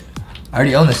 secret. I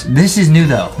already own this. This is new,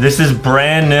 though. This is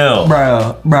brand new.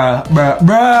 Bruh. Got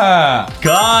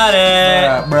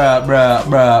it. Bruh.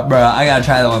 I gotta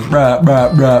try that one.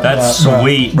 Bruh. That's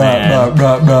sweet, man.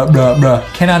 Bruh.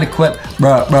 Cannot equip.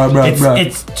 Bruh.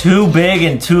 It's too big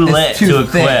and too lit to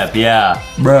equip. Yeah.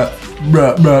 Bruh.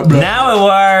 Now it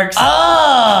works.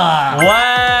 Ah!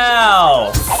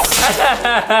 Wow.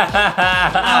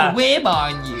 I'll whip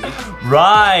on you.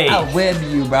 Right. I'll whip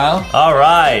you, bro. All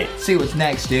right. See what's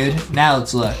next, dude. Now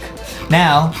let's look.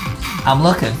 Now, I'm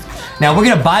looking. Now, we're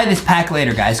gonna buy this pack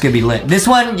later, guys. It's gonna be lit. This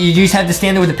one, you just have to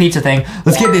stand there with the pizza thing.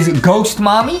 Let's get this ghost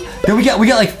mommy. Then we got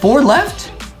like 4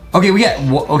 left? Okay, we got,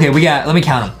 let me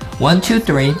count them. 1, 2,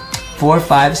 3, 4,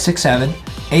 5, 6, 7,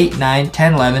 8, 9,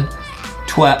 10, 11,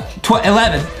 12,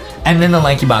 11. And then the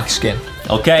LankyBox skin.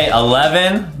 Okay,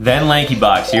 11, then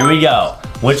LankyBox. Here we go.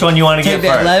 Which one you want to get first?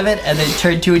 Take first? that 11 and then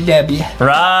turn to a W.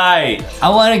 Right. I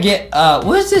want to get,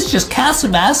 what is this, just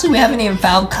Castle Massey? We haven't even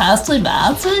found Castle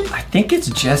Massey? I think it's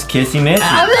just Kissy Missy.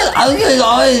 I'm going to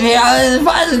always be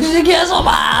find the Castle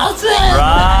Massey.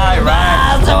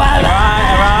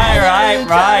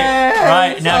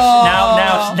 Right.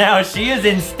 Now she is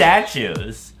in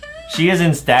statues. She is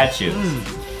in statues.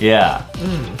 Yeah.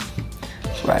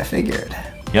 That's what I figured.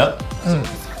 Yep.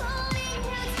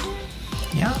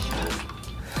 Yep.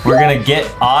 We're gonna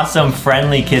get awesome,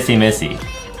 friendly Kissy Missy.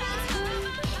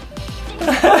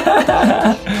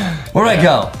 Where do I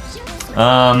go?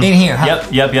 In here, huh?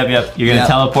 Yep. You're gonna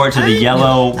teleport to the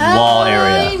yellow wall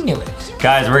area. I knew it.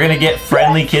 Guys, we're gonna get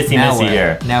friendly Kissy Missy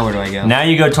here. Now where do I go? Now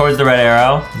you go towards the red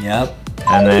arrow. Yep.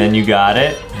 And then you got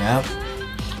it. Yep.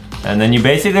 And then you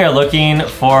basically are looking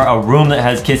for a room that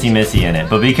has Kissy Missy in it.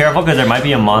 But be careful because there might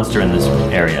be a monster in this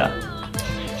area.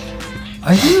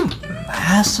 Are you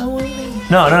messing with me?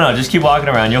 No. Just keep walking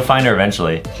around. You'll find her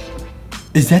eventually.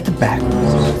 Is that the back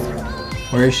room?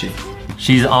 Where is she?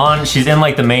 She's in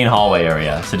like the main hallway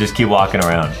area. So just keep walking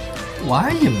around. Why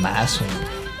are you messing with me?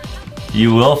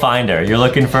 You will find her. You're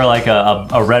looking for like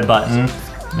a red button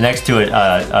next to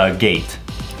a gate.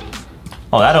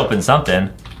 Oh, that opens something.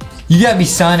 You gotta be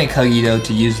Sonic Huggy though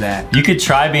to use that. You could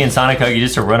try being Sonic Huggy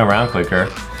just to run around quicker.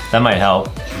 That might help.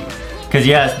 Because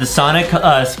yes, the Sonic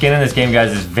skin in this game,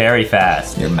 guys, is very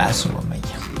fast. You're messing with me.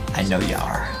 I know you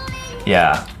are.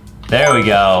 Yeah. There we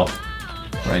go.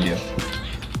 What do I do?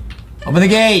 Open the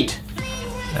gate!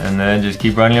 And then just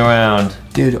keep running around.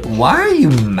 Dude, why are you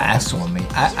messing with me?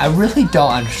 I really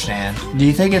don't understand. Do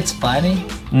you think it's funny?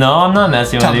 No, I'm not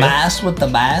messing with you. To mess with the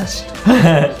best?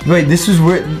 Wait, this is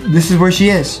where she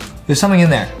is. There's something in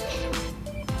there.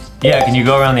 Yeah, can you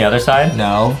go around the other side?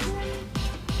 No.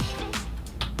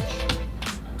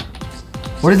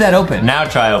 Where did that open? Now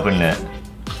try opening it.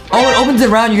 Oh, it opens it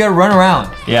around, you gotta run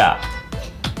around. Yeah.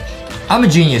 I'm a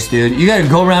genius, dude. You gotta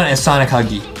go around as Sonic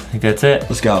Huggy. I think that's it.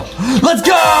 Let's go. Let's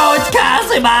go! It's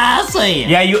Cassie Bossy!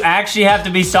 Yeah, you actually have to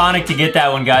be Sonic to get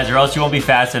that one, guys, or else you won't be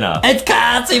fast enough. It's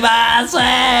Cassie Bossy!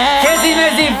 Kissy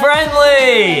Missy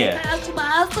friendly! Cassie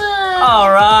Bossy!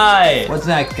 Alright. What's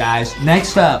next, guys?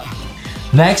 Next up.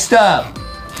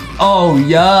 Oh,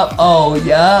 yup.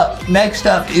 Next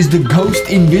up is the Ghost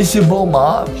Invisible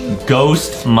Mommy.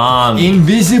 Ghost Mommy.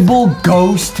 Invisible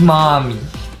Ghost Mommy.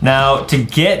 Now, to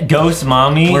get Ghost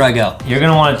Mommy, where do I go? You're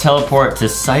gonna want to teleport to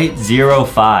Site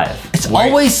 05. It's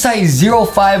always Site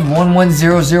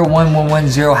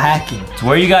 0511001110 hacking. It's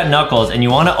where you got Knuckles, and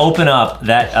you want to open up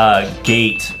that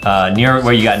gate near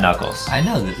where you got Knuckles. I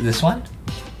know, this one?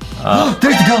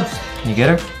 There's the ghost! Can you get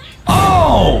her?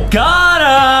 Oh, got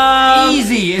him!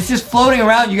 Easy, it's just floating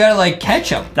around, you gotta like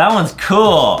catch them. That one's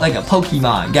cool. Like a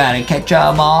Pokemon, gotta catch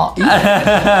them all.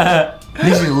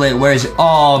 This is lit. Where is it?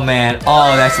 Oh man.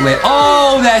 Oh, that's lit.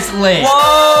 Oh, that's lit.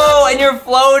 Whoa, and you're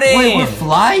floating. Wait, we're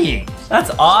flying.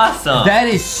 That's awesome. That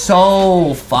is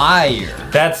so fire.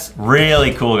 That's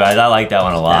really cool, guys. I like that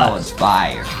one a lot. That one's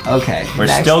fire. Okay. We're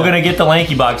still gonna get the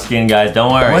LankyBox skin, guys.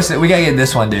 Don't worry. We gotta get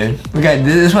this one, dude. We gotta do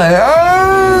this one.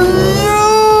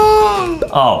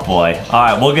 Oh boy. All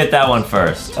right, we'll get that one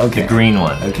first. Okay. The green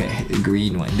one. Okay, the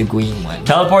green one. The green one.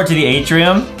 Teleport to the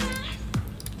atrium.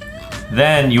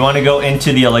 Then you want to go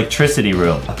into the electricity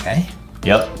room. Okay.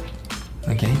 Yep.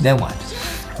 Okay, then what?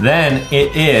 Then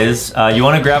it is, you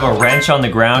want to grab a wrench on the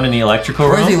ground in the electrical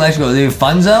room. Where's the electrical? The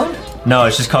fun zone? No,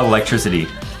 it's just called electricity.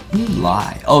 You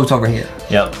lie. Oh, it's over here.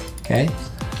 Yep. Okay.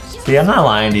 See, I'm not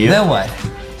lying to you. Then what?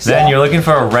 Then you're looking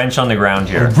for a wrench on the ground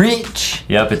here. A wrench?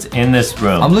 Yep, it's in this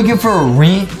room. I'm looking for a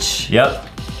wrench. Yep.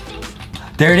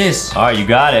 There it is. All right, you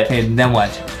got it. Okay, then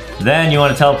what? Then you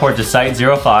want to teleport to Site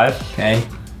 05. Okay.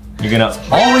 You're gonna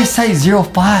always Site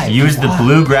 05. Use the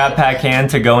blue grab pack hand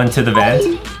to go into the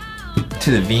vent.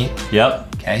 To the vent?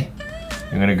 Yep. Okay.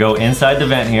 You're gonna go inside the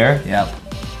vent here. Yep.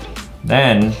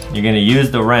 Then you're gonna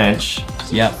use the wrench.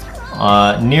 Yep.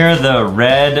 Near the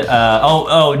red,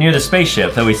 near the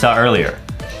spaceship that we saw earlier.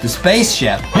 The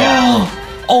spaceship?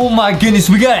 Oh my goodness,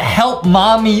 we gotta help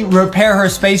Mommy repair her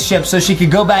spaceship so she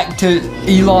can go back to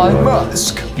Elon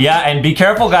Musk. Yeah, and be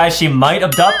careful, guys. She might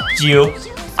abduct you.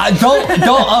 Don't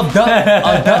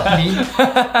abduct me.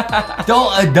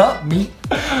 Don't abduct me.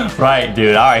 Right,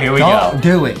 dude. All right, here we go. Don't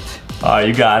do it. All right,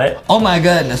 you got it. Oh my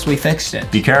goodness, we fixed it.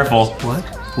 Be careful. What?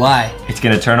 Why? It's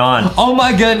gonna turn on. Oh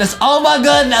my goodness. Oh my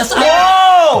goodness.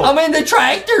 Whoa! I'm in the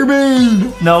tractor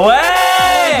beam. No way!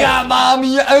 I got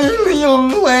Mommy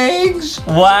alien legs.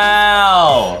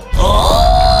 Wow.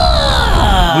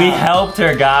 We helped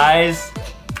her, guys.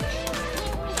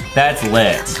 That's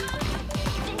lit.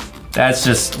 That's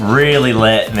just really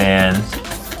lit, man.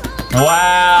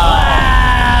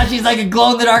 Wow. She's like a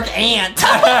glow-in-the-dark ant.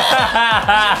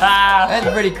 That's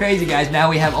pretty crazy, guys. Now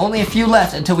we have only a few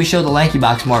left until we show the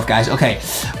LankyBox morph, guys. Okay,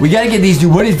 we gotta get these,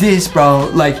 dude. What is this, bro?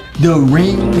 Like the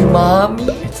ring,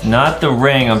 Mommy? It's not the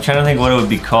ring. I'm trying to think what it would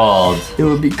be called. It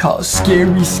would be called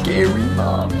Scary, Scary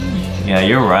Mommy. Yeah,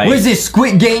 you're right. What is this,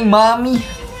 Squid Game Mommy?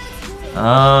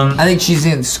 I think she's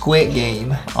in Squid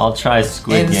Game. I'll try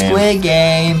Squid Game. Squid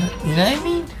Game. You know what I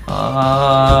mean?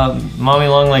 Mommy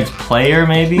Longlegs player,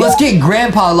 maybe? Let's get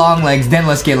Grandpa Longlegs, then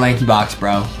let's get LankyBox,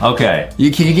 bro. Okay.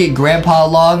 Can you get Grandpa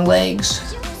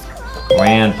Longlegs?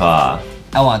 Grandpa.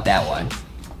 I want that one.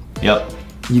 Yep.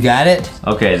 You got it?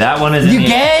 Okay, that one is in You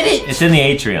get it? It's in the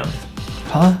atrium.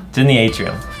 Huh? It's in the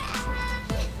atrium.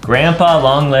 Grandpa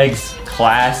Longlegs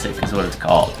Classic is what it's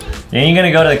called. Then you're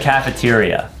gonna go to the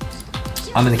cafeteria.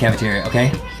 I'm in the cafeteria,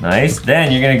 okay? Nice.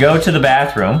 Then you're gonna go to the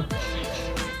bathroom.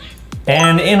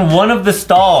 And in one of the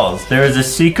stalls, there is a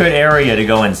secret area to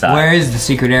go inside. Where is the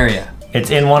secret area? It's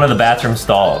in one of the bathroom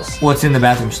stalls. What's in the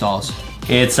bathroom stalls?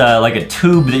 It's like a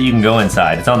tube that you can go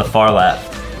inside. It's on the far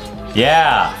left.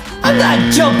 Yeah. I'm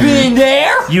not jumping in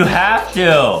there! You have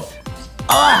to.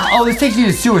 Oh, this takes you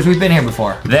to sewers. We've been here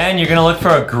before. Then you're gonna look for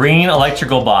a green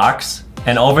electrical box.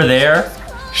 And over there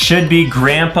should be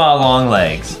Grandpa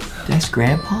Longlegs. That's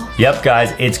Grandpa? Yep,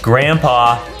 guys, it's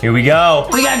Grandpa. Here we go.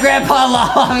 We got Grandpa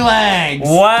Longlegs!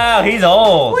 Wow, he's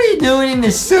old. What are you doing in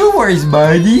the sewers,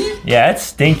 buddy? Yeah, it's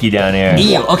stinky down here.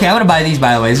 Ew. Okay, I'm gonna buy these,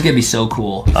 by the way. This is gonna be so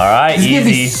cool. All right, This is gonna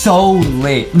be easy. so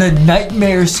lit. The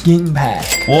Nightmare Skin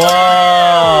Pack.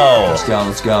 Whoa. Let's go,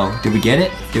 let's go. Did we get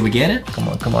it? Did we get it? Come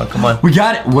on, come on, come on. We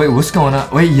got it. Wait, what's going on?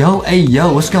 Wait, yo, hey,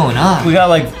 yo, what's going on? We got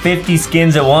like 50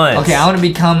 skins at once. Okay, I wanna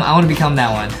become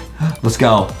that one. Let's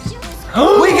go.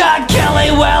 We got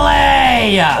Kelly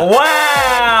Willy!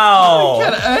 Wow!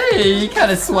 Hey,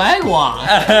 kind of swag walk.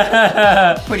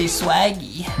 Pretty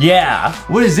swaggy. Yeah.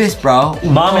 What is this, bro?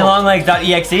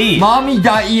 MommyLonglegs.exe.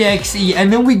 Mommy.exe,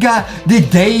 and then we got the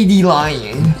Daddy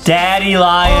Lion.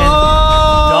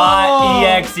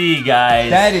 DaddyLion.exe, guys.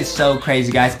 That is so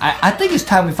crazy, guys. I think it's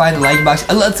time we find the LankyBox.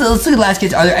 Let's look at the last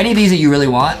kids. Are there any of these that you really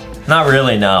want? Not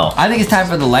really, no. I think it's time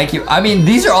for the Lanky. I mean,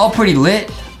 these are all pretty lit.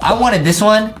 I wanted this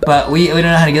one, but we don't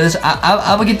know how to get this.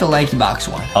 I'm gonna get the LankyBox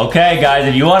one. Okay, guys,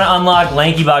 if you want to unlock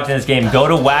LankyBox in this game, go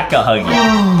to Whack-A-Huggy.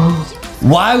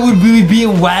 Why would we be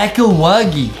in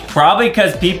Whack-A-Wuggy? Probably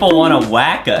because people want to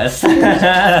whack us.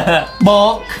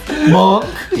 Bonk, bonk.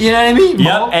 You know what I mean? Yep,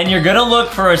 Bonk. and you're gonna look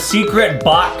for a secret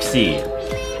Boxy.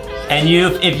 And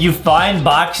if you find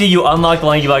Boxy, you unlock the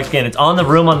LankyBox skin. It's on the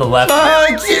room on the left.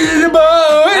 Boxy the boy!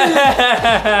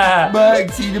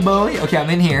 Boxy the boy. Okay, I'm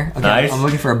in here. Okay, Nice. I'm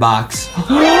looking for a box.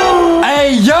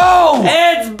 Hey, yo!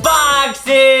 It's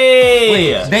Boxy!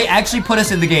 Wait, they actually put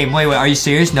us in the game. Wait, are you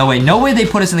serious? No way. No way they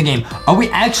put us in the game. Are we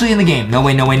actually in the game? No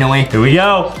way, no way, no way. Here we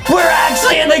go. We're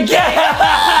actually in the game!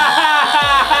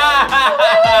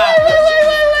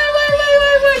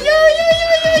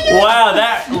 Wow,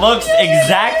 that looks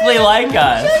exactly like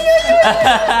us.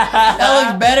 That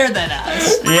looks better than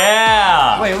us.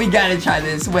 Yeah. Wait, we gotta try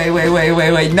this. Wait.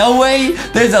 No way.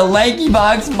 There's a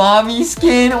LankyBox mommy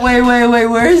skin. Wait.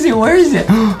 Where is it? Where is it?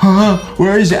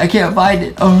 Where is it? I can't find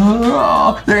it.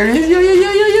 Oh, there it is. Yo.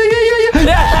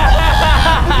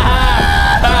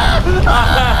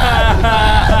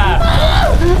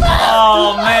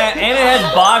 Oh man, and it has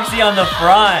Boxy on the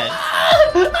front.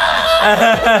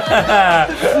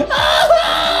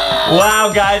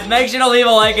 Wow, guys, make sure to leave a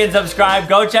like and subscribe.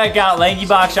 Go check out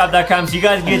LankyBoxShop.com so you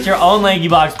guys can get your own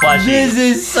LankyBox plushie. This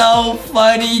is so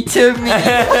funny to me.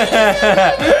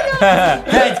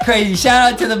 That's crazy.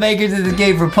 Shout out to the makers of the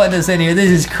game for putting us in here. This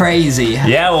is crazy.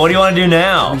 Yeah, well, what do you want to do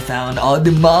now? We found all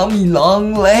the mommy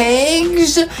long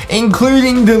legs,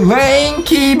 including the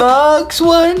LankyBox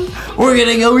one. We're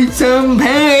gonna go eat some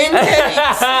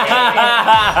pancakes.